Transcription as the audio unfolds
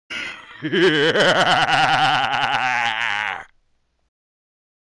Alright,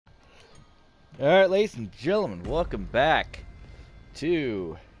 ladies and gentlemen, welcome back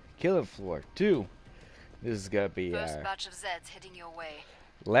to Killing Floor 2. This is gonna be First batch of Zeds heading your way.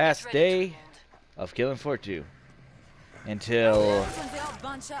 last day of Killing Floor 2. Until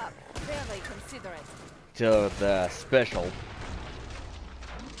the special.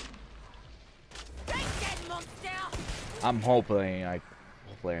 I'm hoping I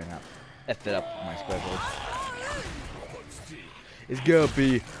not F it up my special. It's gonna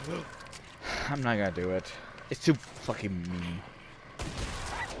be. I'm not gonna do it. It's too fucking mean.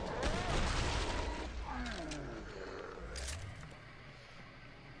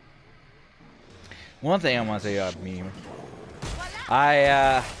 One thing I want to say about meme.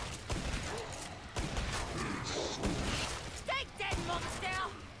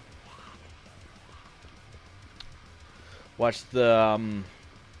 Watched the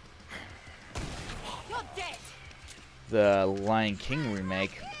Lion King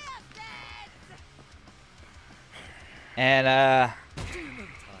remake, and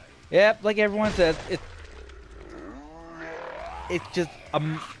yep, like everyone says, it's just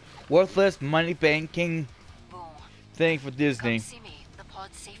a worthless money banking thing for Disney. The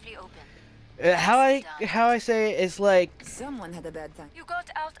pod's safely open. How I say it is like someone had a bad time. You got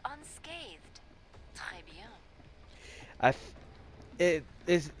out unscathed. Très bien.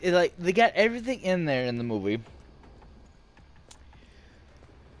 It's like they got everything in there in the movie,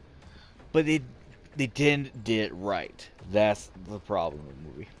 but they didn't did it right. That's the problem with the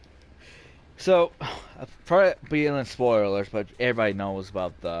movie. So, probably being spoilers, but everybody knows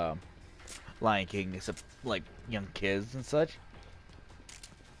about the Lion King, except like young kids and such.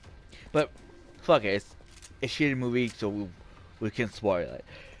 But fuck it, it's a shitty movie, so we can spoil it.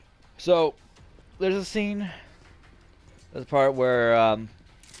 So, there's a scene. There's a part where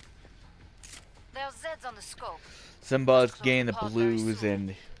There's Zeds on the scope. Simba's getting the blues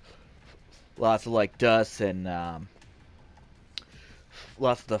and lots of like dust and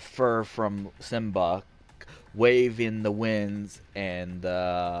lots of the fur from Simba wave in the winds, and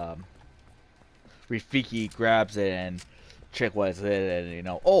Rafiki grabs it and check what it's it, and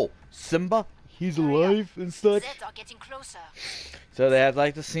oh, Simba, he's alive and such. Zeds are getting closer. So they have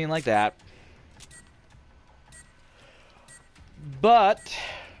like the scene like that. But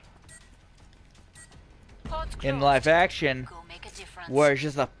in live action, where it's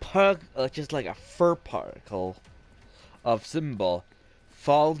just a just like a fur particle of Simba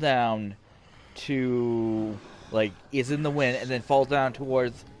fall down to like is in the wind and then falls down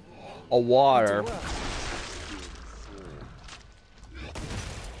towards a water.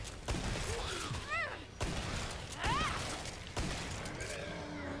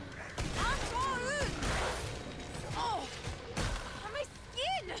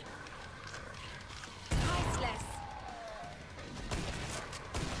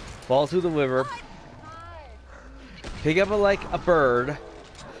 Fall to the river, pick up like a bird,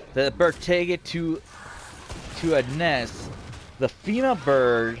 the bird take it to a nest, the female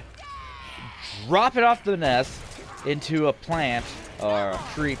bird drop it off the nest into a plant or a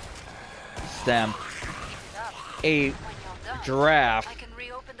tree stem, a giraffe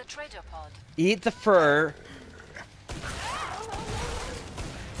eat the fur,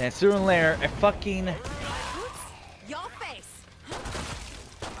 and soon later a fucking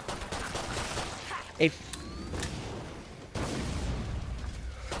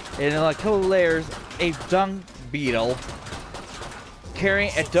in like a couple layers, a dung beetle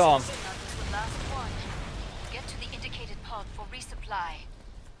carrying a dung. Get to the indicated pod for resupply.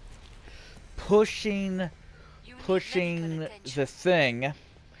 Pushing the thing,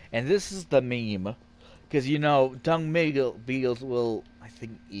 and this is the meme, because dung beetles will, I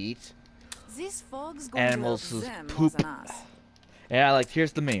think, eat This fog's going animals to help them poop. more than us. And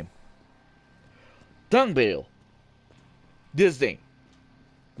here's the meme. Dung beetle, Disney,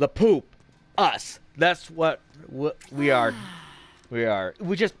 the poop, us. That's what we are. We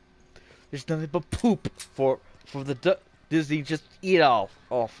just there's nothing but poop for the Disney. Just eat all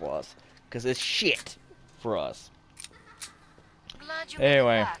for us, because it's shit for us. Glad you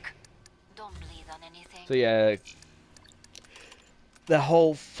anyway, back. Don't bleed on anything. So yeah, the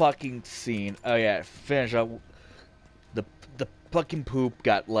whole fucking scene. Oh yeah, finish up. The fucking poop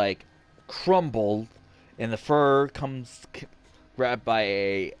got like crumbled, and the fur comes grabbed by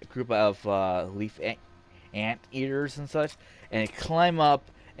a group of leaf ant eaters and such, and they climb up,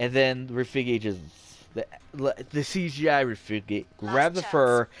 and then Rafiki just the CGI Rafiki grab the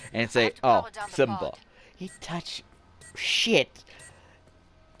fur and say, "Oh, Simba." He touched shit.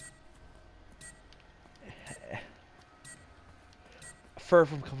 fur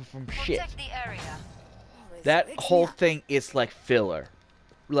from coming from shit. Protect the area. Always That wakes me whole up. thing is like filler.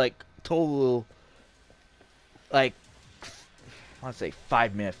 Like total, like, I want to say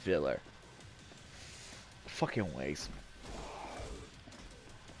 5-minute filler. Fucking waste.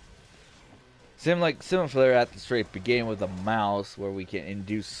 Similar filler at the straight beginning with a mouse where we can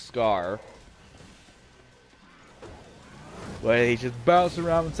induce Scar. Where he just bounce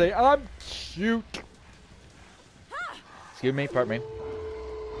around and say, I'm cute. Excuse me, pardon me.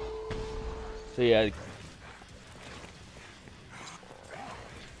 So yeah.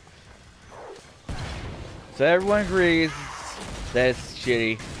 So everyone agrees that it's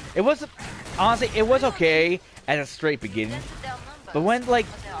shitty. It was, honestly, it was okay at a straight beginning. But when, like,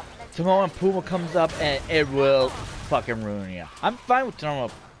 Timon and Puma comes up, and it will fucking ruin you. I'm fine with Timon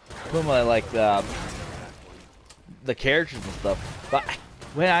and Puma, like, the characters and stuff. But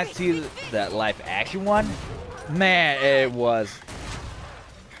when I see that live action one, man, it was...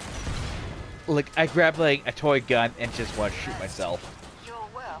 Like, I grabbed, like, a toy gun and just want to shoot myself. Your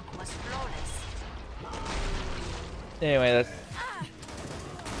work was flawless. Anyway, that's...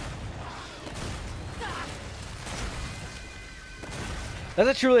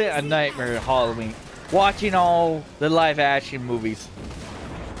 That's truly a nightmare Halloween. Watching all the live action movies.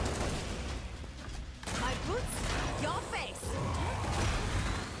 My boots, your face.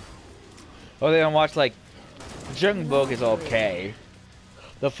 Oh, they don't watch, like, Jungle Book is okay.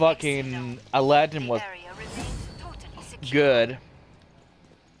 The fucking Aladdin was The area remains totally secure. good.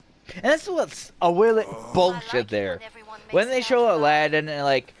 And that's what's a really bullshit there. When they show Aladdin and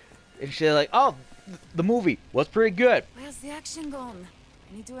like, and shit like, oh, the movie was pretty good. Where's the action gone?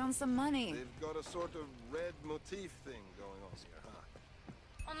 I need to earn some money. They've got a sort of red motif thing going on here,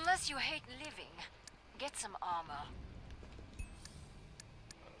 huh? Unless you hate living, get some armor.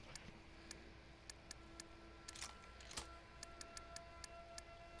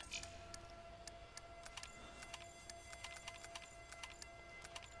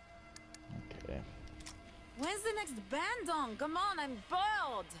 Okay. When's the next band on? Come on, I'm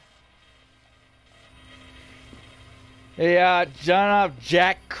bored. Yeah, John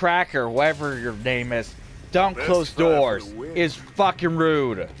Jack Cracker, whatever your name is, don't Best close five doors. for the win. Is fucking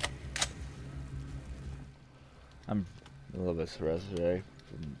rude. I'm a little bit stressed today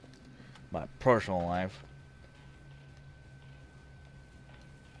from my personal life.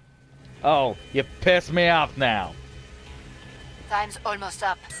 Oh, you pissed me off now. Time's almost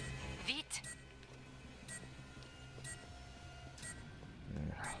up. Vite.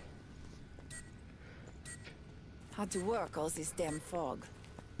 Hard to work all this damn fog.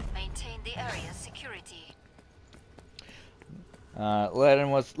 Maintain the area's security. Aladdin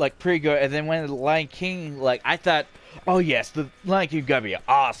was like pretty good, and then when the Lion King, like I thought, oh yes, the Lion King gotta be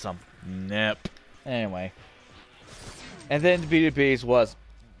awesome. Nope. Anyway, and then the Beauty and the Beast was,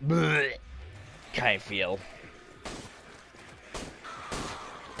 bleh, kind of feel. Good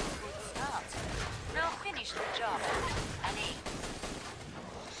start. Now finish the job. Allez.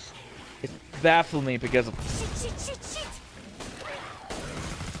 It baffled me because of Shit!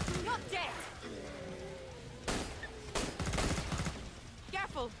 You're dead.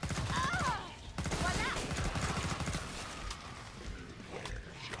 Careful. Voila.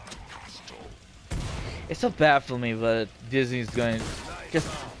 it's so baffling me that Disney's going to just.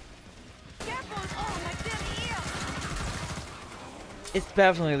 Careful. Oh, my dead ear. It's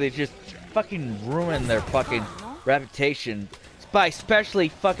baffling they just fucking ruin their fucking reputation by especially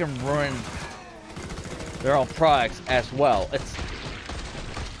fucking ruin their own products as well. It's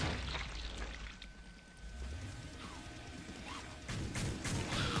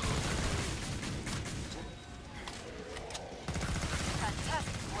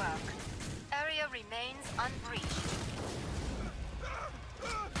Fantastic work. Area remains unbreached.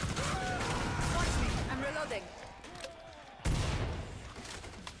 Watch me. I'm reloading.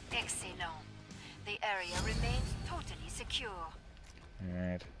 Excellent. The area remains totally secure.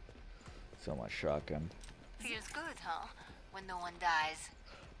 alright. So much shotgun. Feels good, huh? When no one dies.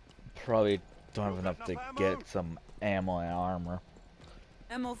 Probably don't have enough to get some ammo and armor.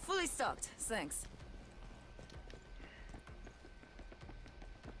 Ammo fully stocked. Thanks.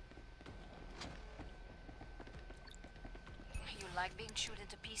 You like being chewed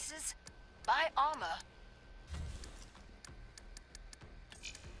into pieces? Buy armor.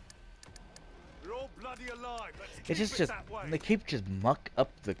 We're all bloody alive. Let's It's keep just it that way. they keep just muck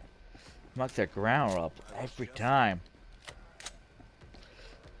the ground up every time.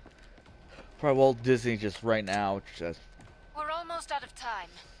 Probably Walt Disney just right now just We're almost out of time.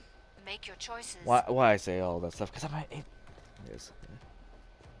 Make your choices. why I say all that stuff because I'm it is.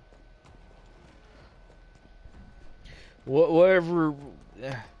 Whatever,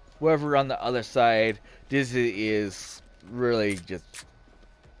 whoever on the other side, Disney is really just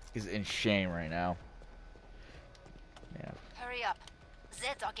is in shame right now. Yeah. Hurry up.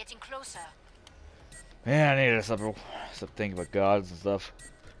 Zeds are getting closer. Man, I need to stop thinking about gods and stuff.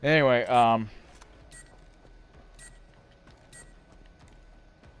 Anyway,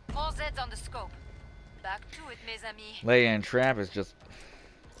 More Zeds on the scope. Back to it, mes amis. Leia Tramp is just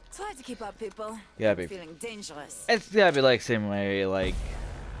Try to keep up, people. yeah, I'm babe. feeling dangerous. It's gotta be like same way, like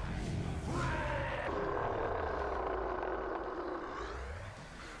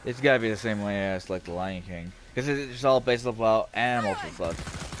it's gotta be the same way as like the Lion King, because it's all based about animals and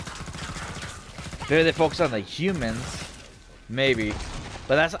stuff. Maybe they focus on the humans, maybe,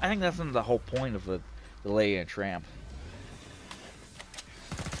 but I think that's the whole point of the Leia and Tramp.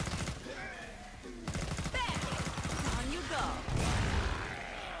 On you go.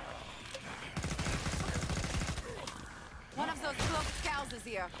 One of those cloaked cows is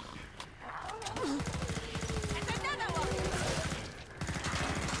here. And another one.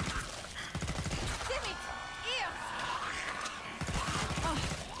 Give it. Ears. Oh,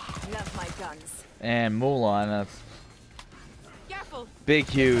 love my guns. And Mulan, that's Careful. big,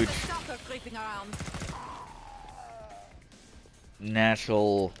 huge, There's a stalker creeping around.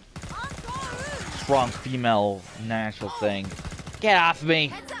 natural, Encore. strong female, natural thing. Get off me!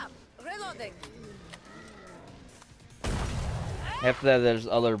 Heads up. Reloading. After that, there's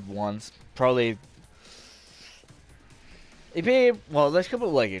other ones. Probably. Well, there's a couple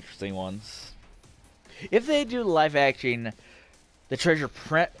of like interesting ones. If they do live action, the Treasure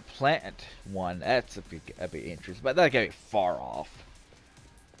Planet one, that'd be interesting, but that gotta be far off.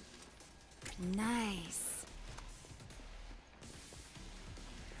 Nice.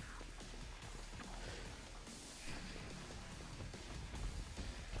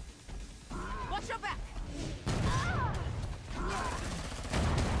 Watch your back.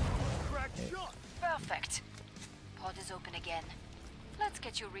 Crack shot. Perfect. Pod is open again. Let's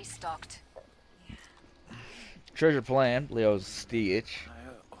get you restocked. Treasure Planet, Leo's Stitch.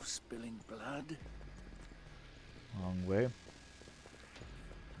 Fire of spilling blood. Long way.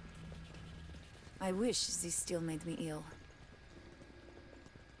 I wish this still made me ill.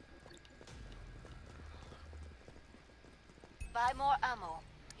 Buy more ammo.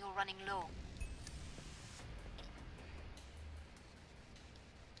 You're running low.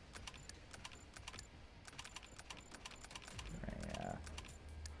 Yeah.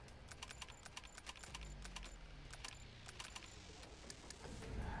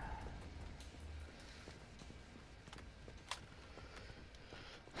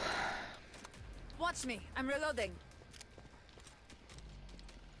 Watch me. I'm reloading.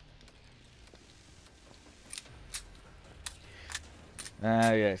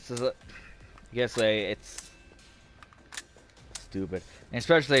 Yeah, so I guess it's stupid. And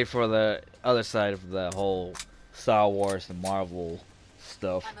especially for the other side of the whole Star Wars and Marvel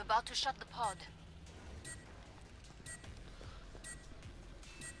stuff. I'm about to shut the pod.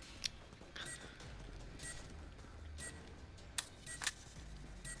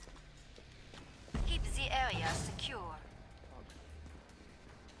 Keep the area secure.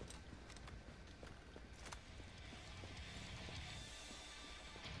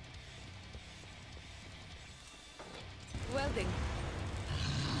 Welding.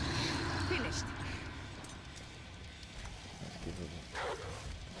 Finished.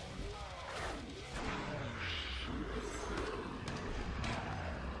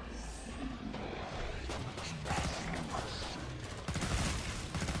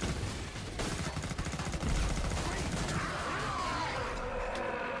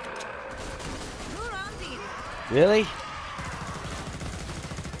 Really?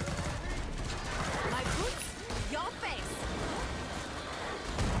 My boots, your face.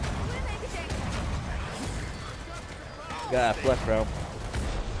 Got a flesh bro.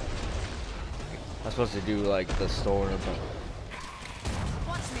 I'm supposed to do like the store, but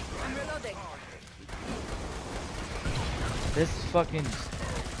Watch me. I'm reloading. this fucking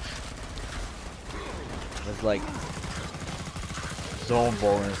this like zone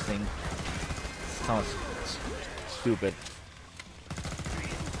bonus thing sounds stupid.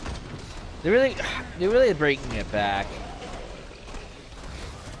 They're really breaking it back.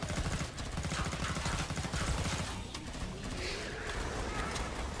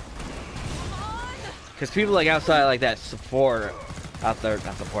 Because people like outside like that support out there,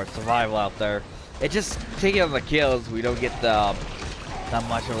 not support, survival out there. It just taking on the kills. We don't get the not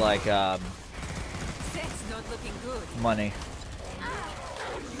much of like Set's not looking good. money.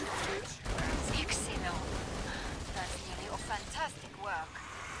 Excellent. That's nearly a fantastic work.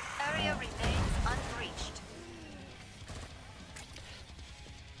 Area remains unbreached.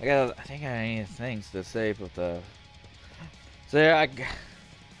 I think I need things to say, but so yeah,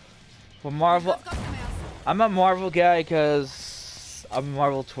 for Marvel, Got customers. I'm a Marvel guy because I'm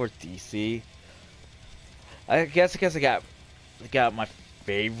Marvel towards DC. I guess I got my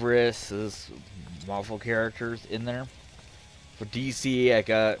favorites as Marvel characters in there. For DC, I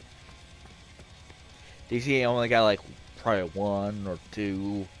only got like probably one or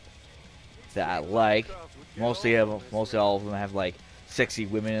two that I like. Mostly all of them have like sexy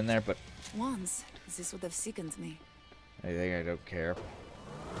women in there, but Once, this would have sickened me. I think I don't care.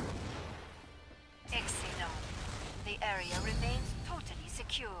 Excellent. The area remains totally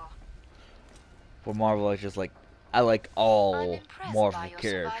secure. For Marvel, I like I'm all impressed Marvel by your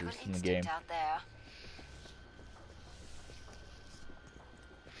characters survival in the game. instinct out there.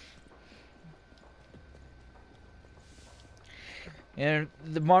 And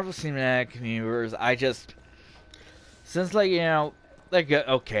the Marvel Cinematic Universe, since like they're good,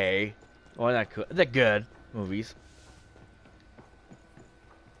 okay, well not good, they're good movies.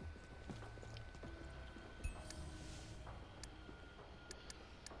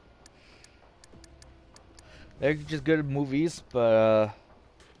 They're just good movies, but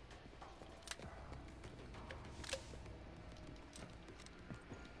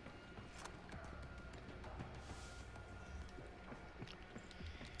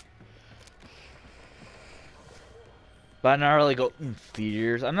I not really go in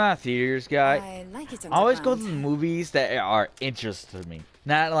theaters. I'm not a theaters guy. I like it I always go to underground. the movies that are interested to me.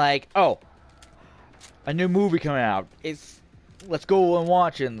 Not like, oh, a new movie coming out. Let's go and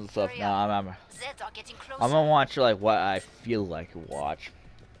watch it and stuff. Hurry No, up. I'm Zeds are getting closer. gonna watch like what I feel like to watch.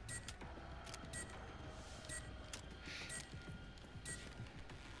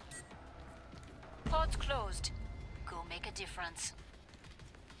 Pod's closed. Go make a difference.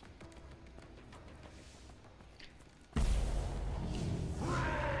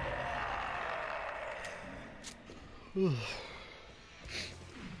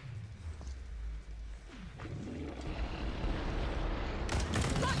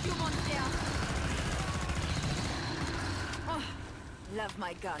 Fuck you, monster! Oh, love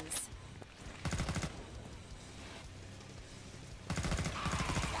my guns.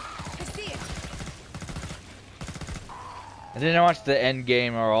 I see it. I didn't watch the end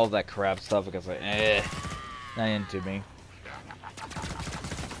game or all that crap stuff because not into me.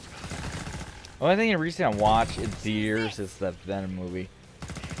 The only thing recently I watched in theaters is the Venom movie.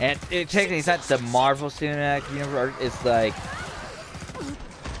 And technically it's not the Marvel Cinematic Universe, it's like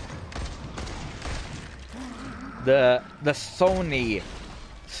the Sony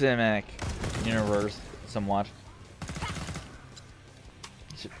Cinematic Universe somewhat.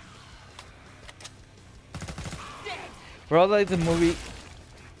 For all like the movie,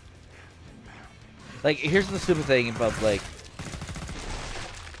 like here's the stupid thing about like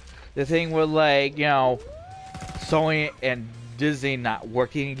the thing with like Sony and Disney not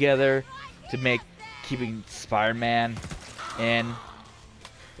working together to make keeping Spider-Man and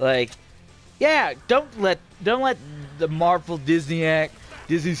like don't let the Marvel Disney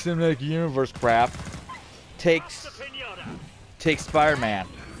Cinematic Universe crap take Spider-Man.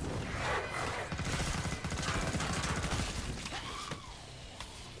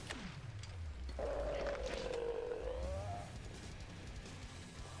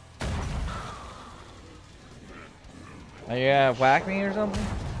 Are you gonna whack me or something?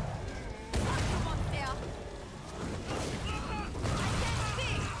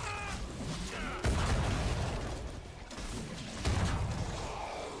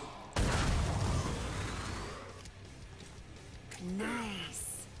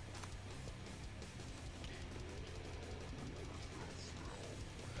 Nice.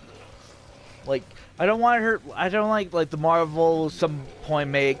 Like I don't want her. I don't like the Marvel some point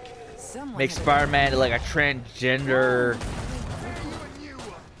make Someone had a- Spider-Man like a transgender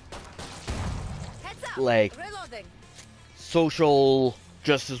Heads up. like Reloading. social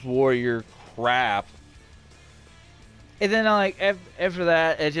justice warrior crap. And then like after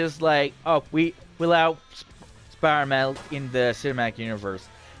that, it's just like, oh, we allow Spider-Man in the cinematic universe.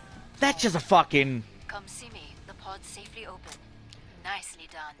 That's just a fucking. Come see me. The pod's safely open. Nicely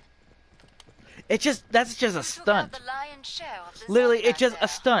done. That's just a You took out stunt. the lion's share of the Literally, zombie it's just back a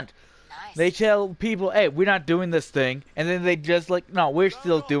there. stunt. Nice. They tell people, hey, we're not doing this thing, and then they just like, no, we're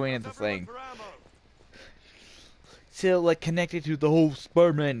still doing the thing. Still like connected to the whole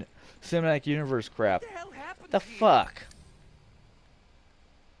Spider-Man cinematic universe crap. The fuck?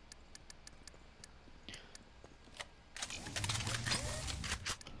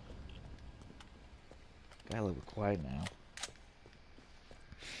 Gotta a little bit quiet now.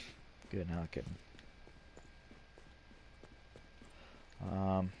 Good, now I can.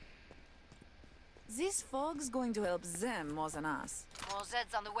 This fog's going to help them more than us. More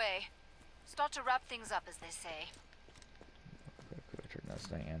Zeds on the way. Start to wrap things up, as they say. Turn this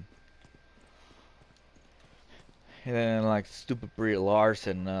thing in. And then like stupid Brie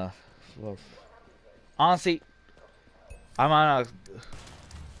Larson. Well, honestly, I'm on a.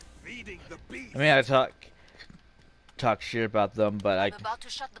 Feeding the beast. I mean, I talk shit about them, but I'm about to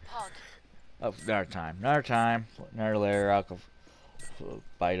shut the pod. oh, another time, another layer. I'll go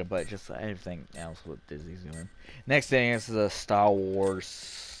bite them, but just everything else what Disney's doing. Next thing is the Star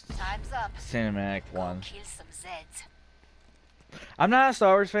Wars Time's up. cinematic Go one. kill some Zeds. I'm not a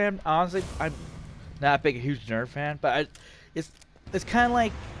Star Wars fan, honestly. I'm not a big, huge nerd fan, but it's kind of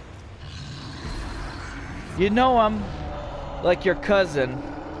like, you know, I'm like your cousin.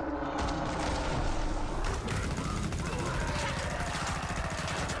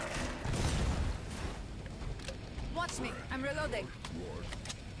 Watch me. I'm reloading.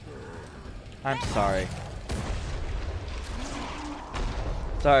 I'm sorry.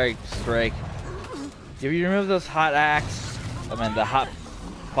 Sorry, Strake. If you remove those hot axe, I mean the hot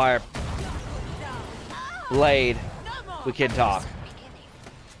fire blade, we can talk.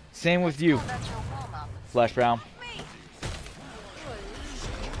 Same with you, Call that your warm-up. Flesh Brown.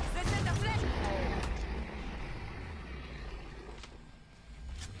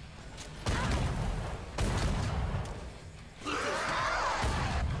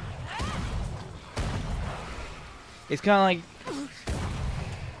 It's kind of like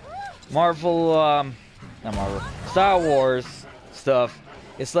Marvel, not Marvel, Star Wars stuff.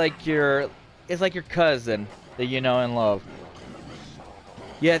 It's like your cousin that you know and love.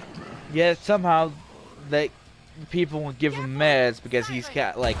 Yet somehow people will give him meds because he's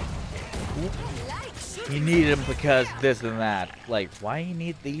got like he needed them because this and that. Like, why he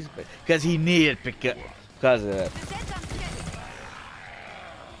need these? Because he needed because of it.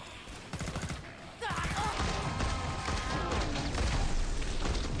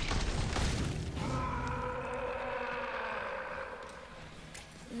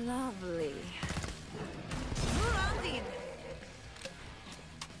 Lovely.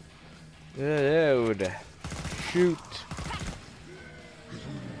 Dude, shoot.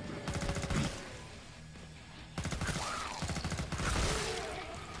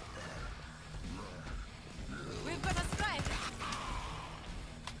 We've got a strike.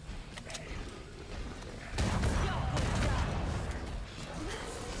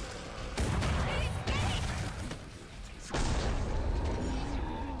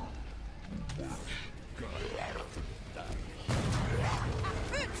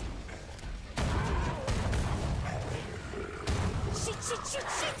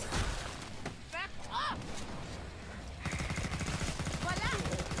 Shit! Back up! Voila!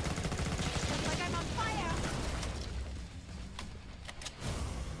 Looks like I'm on fire!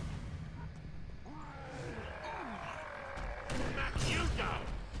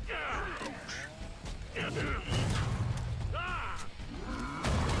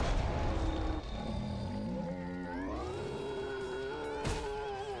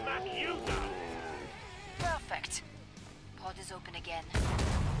 Perfect. Pod is open again.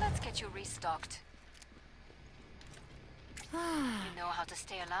 Let's get you restocked. You know how to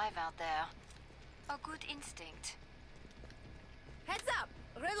stay alive out there. A good instinct. Heads up!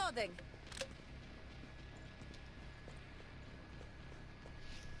 Reloading!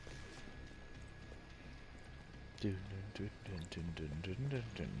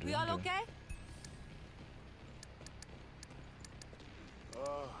 We all okay?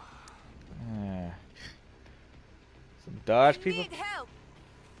 Some Dodge I people. need help!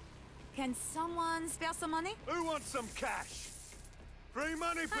 Can someone spare some money? Who wants some cash? Free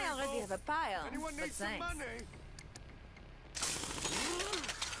money, people. I already have a pile, Anyone but need some thanks. money?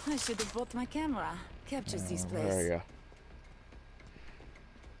 I should have brought my camera. Captures this There you place. go.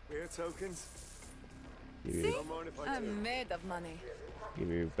 Beer tokens. Give See? you, Don't mind if I do. I'm made of money. give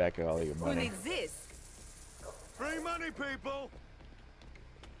you back all your Who money. needs this? Free money, people.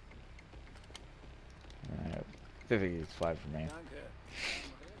 Alright. I think it's fine for me.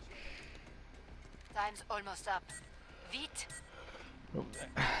 Time's almost up. Vite.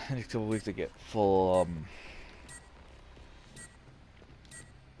 Next couple weeks to get full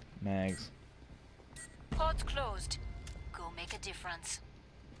mags. Pod's closed. Go make a difference.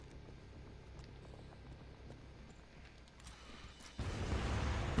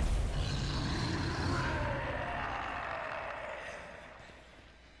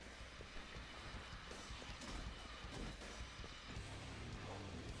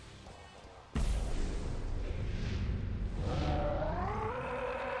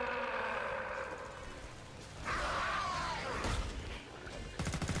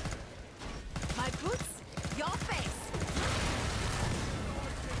 My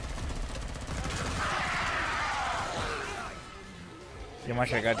Get my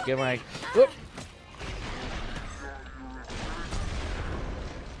shotgun. Get my. Whoop.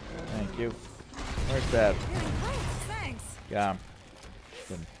 Thank you. Where's that? Thanks. Got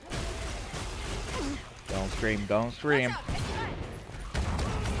him. Don't scream. Don't scream.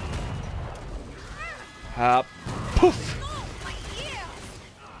 Hop. Poof. My ears.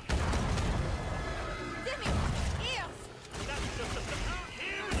 Give me ears.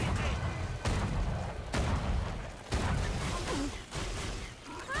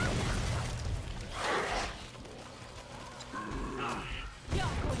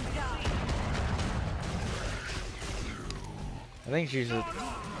 I think she's. I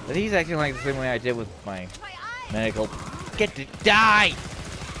think he's acting like the same way I did with my medical. Get to die.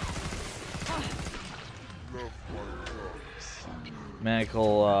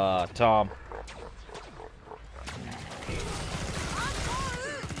 Medical, Tom.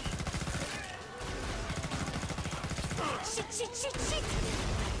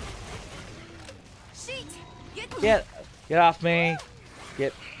 Shit. Get off me.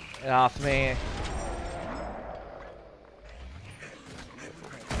 Get off me.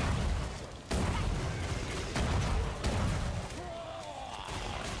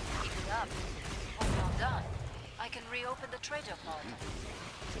 Keep it up. When you're done, I can reopen the trader pod.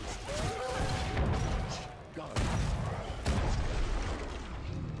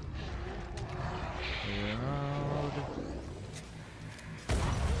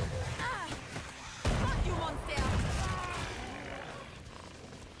 Fuck you, monster.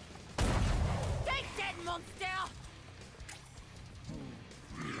 Take that, monster.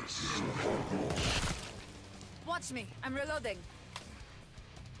 Watch me. I'm reloading.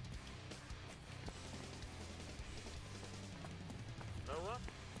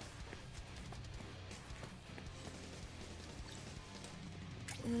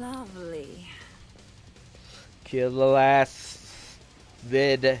 Lovely. Kill the last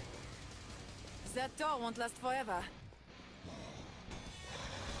vid. That door won't last forever.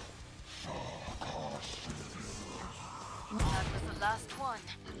 That was the last one.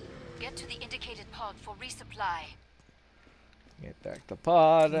 Get to the indicated pod for resupply. Get back the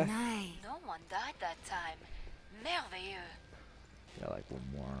pod. Nice. No one died that time. Merveilleux. Got like one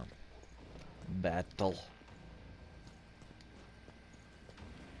more battle.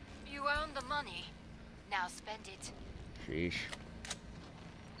 You earned the money. Now spend it. Sheesh.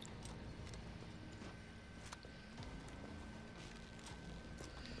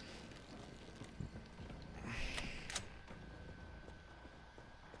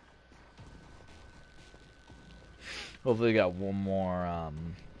 Hopefully we got one more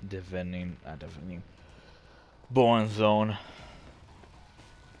born zone.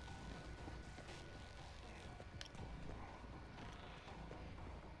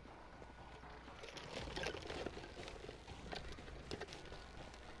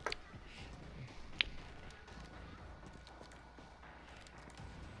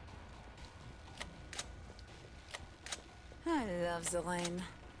 I love the rain.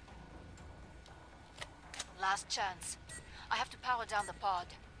 Last chance. I have to power down the pod.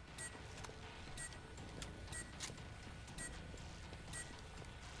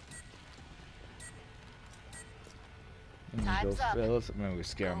 Time's up. Maybe we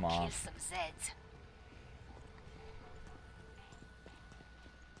scare Go him kill off. some Zeds.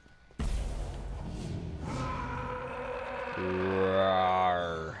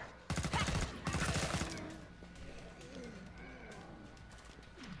 Roar.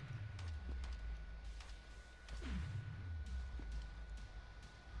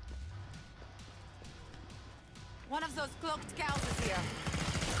 One of those cloaked cows is here.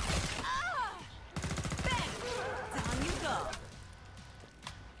 Ah! Bang! Down you go.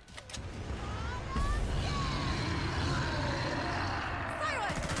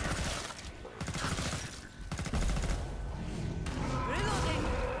 Siren! Reloading.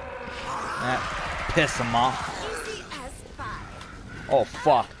 That piss him off. Easy as pie. Oh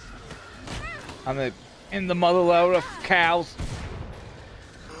fuck. I'm in the mother load of cows.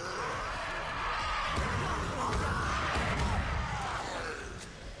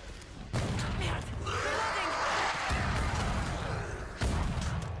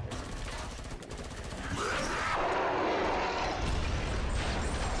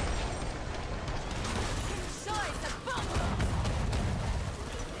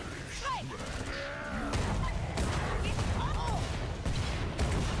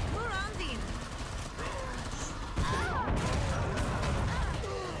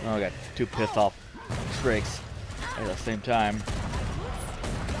 Oh, I got two pissed off Strakes at the same time.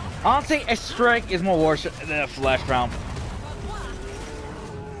 Honestly, a Strake is more worship than a flash round.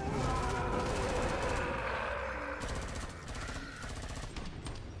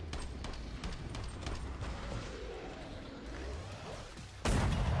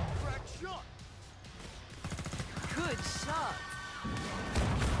 Good shot.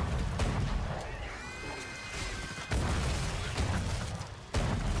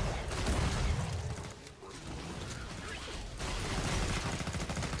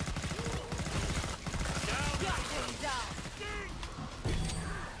 Got him down.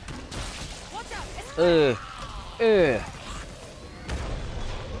 Watch out. It's Ugh.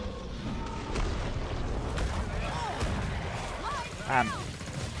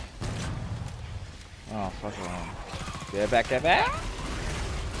 Oh, fuck around. Get back, get back!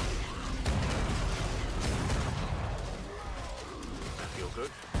 Feel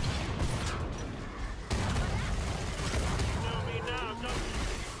good?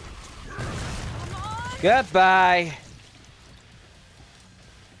 Goodbye!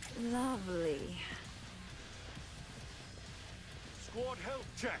 lovely. Squad health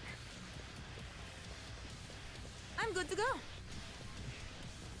check. I'm good to go.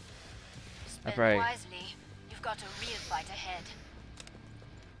 Spend Right. wisely. You've got a real fight ahead.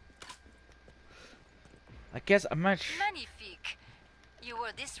 I guess I'm not Magnifique. You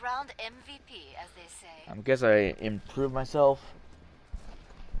were this round MVP, as they say. I guess I improve myself.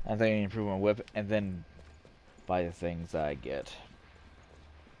 I think I improve my whip and then buy the things I get.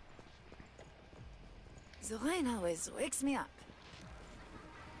 The rain always wakes me up.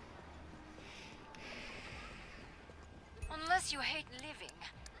 Unless you hate living,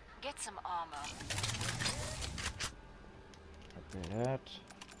 get some armor. Okay, that.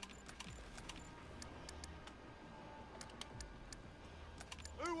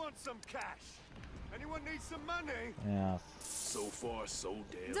 Who wants some cash? Anyone need some money? Yeah. So far, so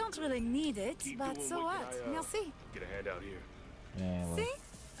damn. Don't really need it, Keep but doing so what what? can I, Merci. Get a handout here. Yeah. Well, See?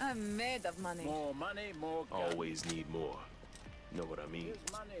 I'm made of money. More money, more guns. Always need more. Know what I mean?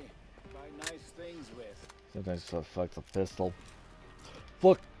 Here's money. Buy nice things with. sometimes fuck the pistol.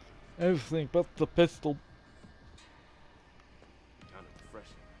 Fuck everything but the pistol. Kind of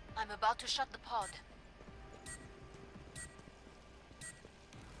refreshing. I'm about to shut the pod.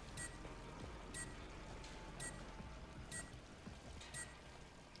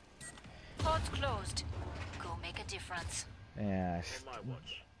 Pod's closed. Go make a difference. Yeah. On my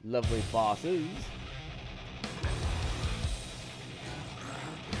watch. Lovely bosses.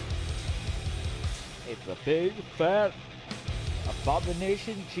 It's a big fat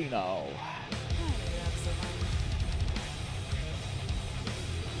abomination Chino. I love the rain.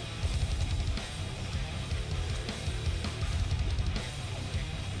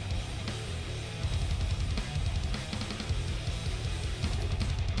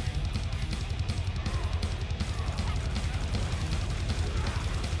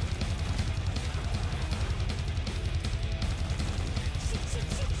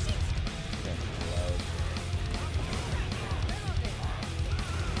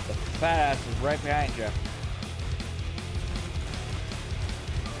 The fat ass is right behind you.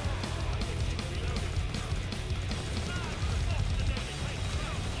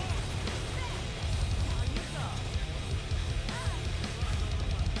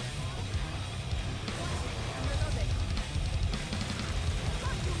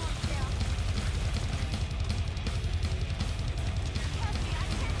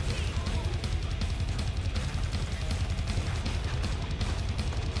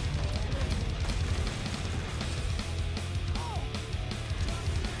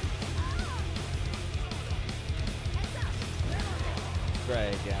 Try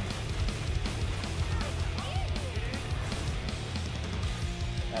again.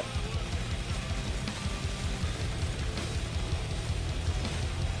 That-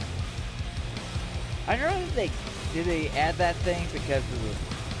 I don't know if did they add that thing because of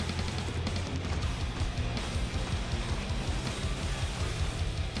the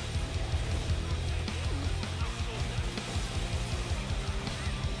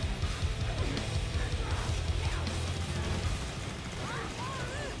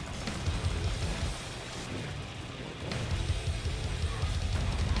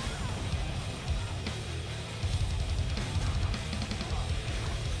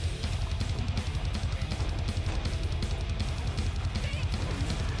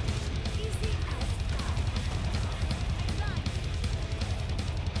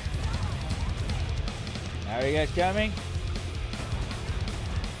Are you guys coming?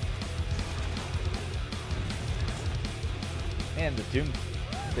 And the Doom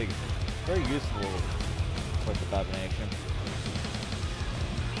thing is very useful for the abomination.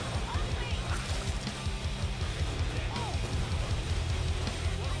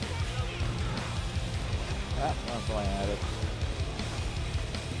 Ah, I'm flying at it.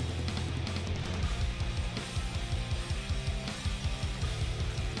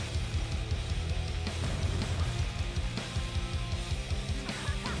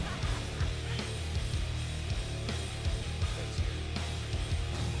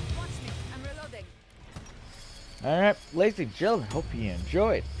 Alright, ladies and gentlemen, hope you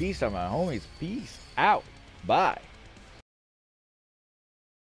enjoyed. Peace out, my homies. Peace out. Bye.